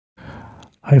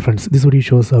Hi friends, this video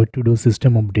shows how to do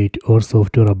system update or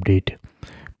software update.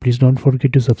 Please don't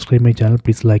forget to subscribe my channel.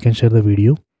 Please like and share the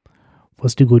video.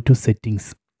 First you go to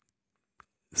settings.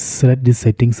 Select this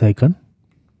settings icon.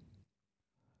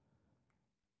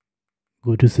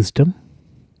 Go to system.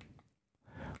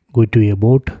 Go to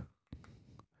about.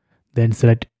 Then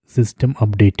select system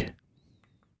update.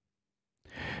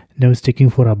 Now it's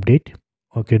checking for update.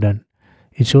 Okay, done.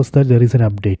 It shows that there is an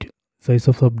update. Size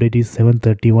of the update is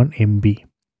 731 MB.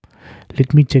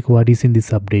 Let me check what is in this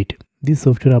update. This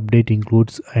software update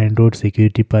includes Android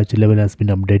security patch level has been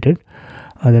updated,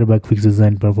 other bug fixes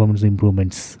and performance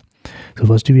improvements. So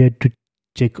first we have to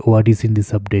check what is in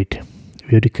this update.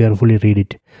 We have to carefully read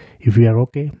it. If we are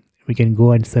okay, we can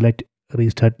go and select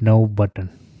restart now button.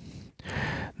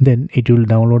 Then it will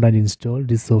download and install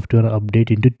this software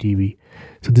update into TV.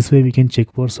 So this way we can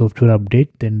check for software update,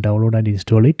 then download and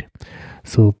install it.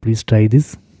 So please try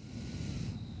this.